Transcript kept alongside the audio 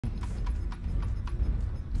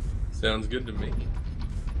Sounds good to me.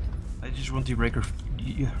 I just want the Jaeger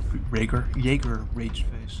rage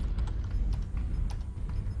face.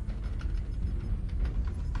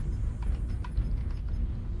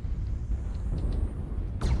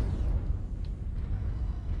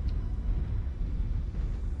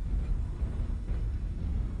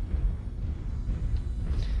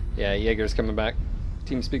 Yeah, Jaeger's coming back.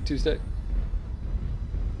 TeamSpeak Tuesday.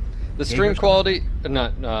 The stream quality,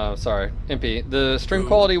 sorry, MP. The stream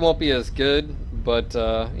quality won't be as good, but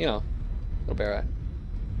you know, it'll be alright.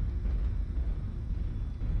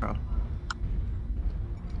 Oh.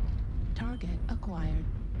 Target acquired.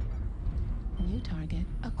 New target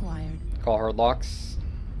acquired. Call her locks.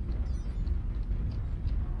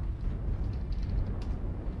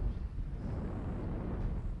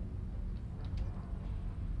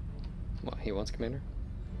 What, he wants commander?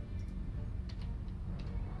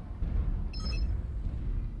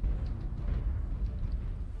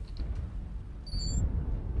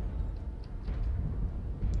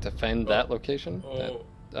 Defend that location? Oh.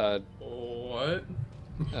 What?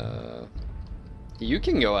 You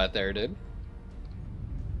can go out there, dude.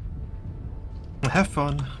 Have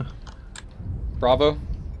fun. Bravo.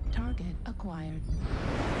 Target acquired.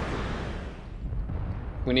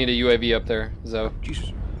 We need a UAV up there, Zoe.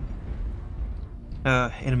 Jesus.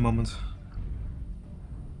 In a moment.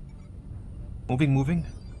 Moving.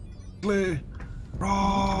 Play.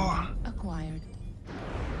 Raw. Acquired.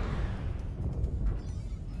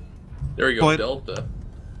 There we go, But Delta.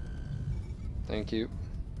 Thank you.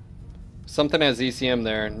 Something has ECM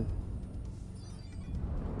there. And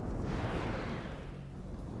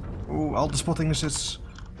oh, all the spotting assists.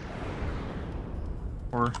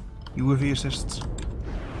 Or UAV assists.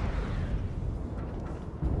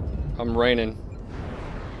 I'm raining.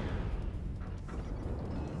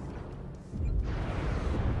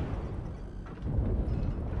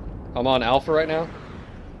 I'm on Alpha right now.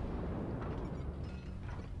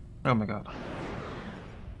 Oh my god.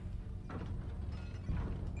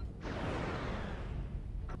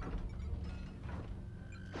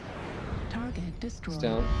 Target destroyed. It's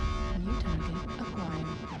down. New target acquired.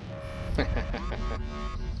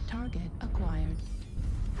 Target acquired.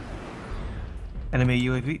 Enemy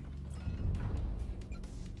UAV.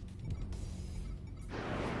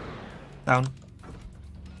 Down.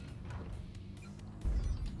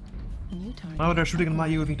 New target. Oh, they're shooting at my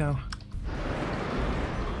UAV now.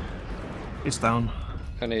 It's down.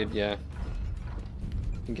 I need, yeah.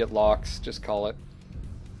 You can get locks, just call it.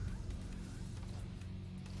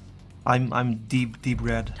 I'm deep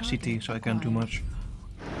red CT, so I can't do much.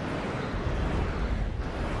 I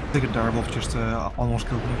think a Darwolf just almost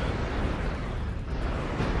killed me.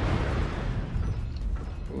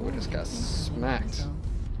 Ooh, I just got smacked.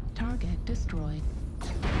 Target destroyed.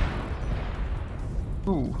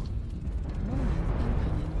 Ooh.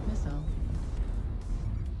 Incoming missile.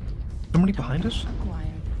 Somebody behind us? Acquired.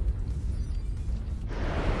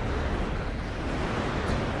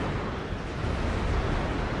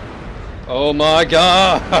 Oh my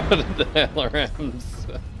god! The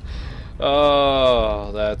LRMs.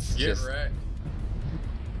 Oh, that's Get just... wrecked.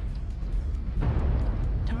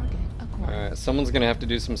 Target acquired. Alright, someone's gonna have to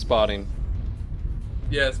do some spotting.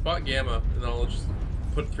 Yeah, spot Gamma, and I'll just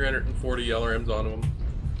put 340 LRMs on them.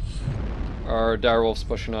 Our direwolf's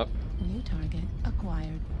pushing up. New target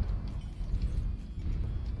acquired.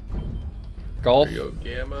 Golf. There you go,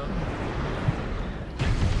 Gamma.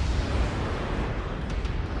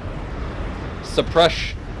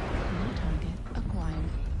 Suppress. New target acquired.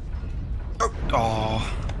 Oh.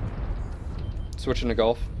 Switching to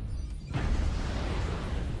golf.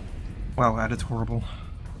 Wow, that is horrible.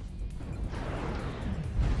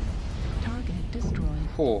 Target destroyed.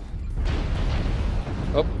 Cool.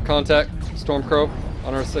 Oh, contact. Stormcrow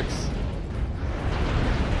on our 6.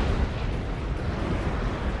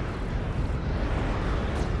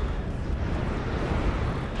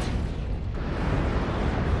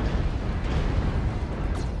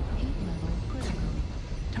 Heat level critical.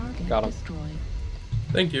 Target Got him. destroyed.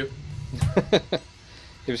 Thank you.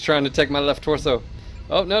 He was trying to take my left torso.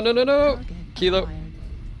 Oh, no. Target Kilo. acquired.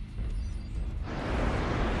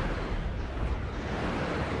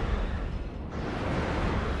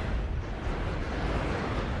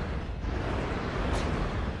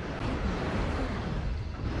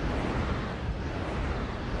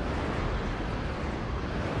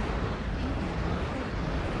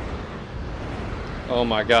 Oh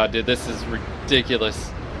my god, dude, this is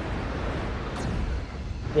ridiculous.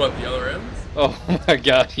 What, the LRMs? Oh my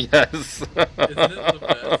god, yes. Isn't it the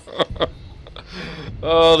best?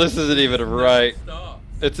 Oh, this isn't even right. Stops.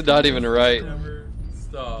 It's not even right. Never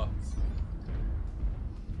stops.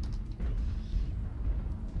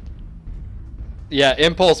 Yeah,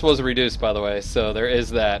 impulse was reduced, by the way, so there is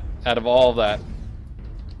that. Out of all of that.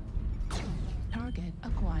 Target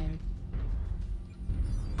acquired.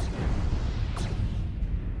 Heat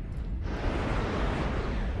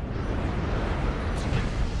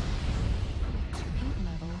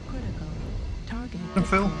level critical. Target. And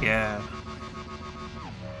Phil? destroyed. Yeah.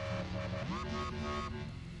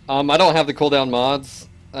 I don't have the cooldown mods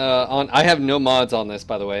on. I have no mods on this,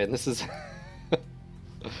 by the way, and this is.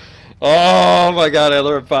 Oh my god,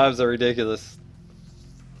 LRM 5s are ridiculous.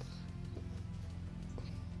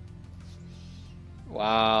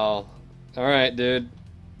 Wow. Alright, dude.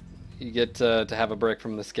 You get to have a break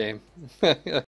from this game.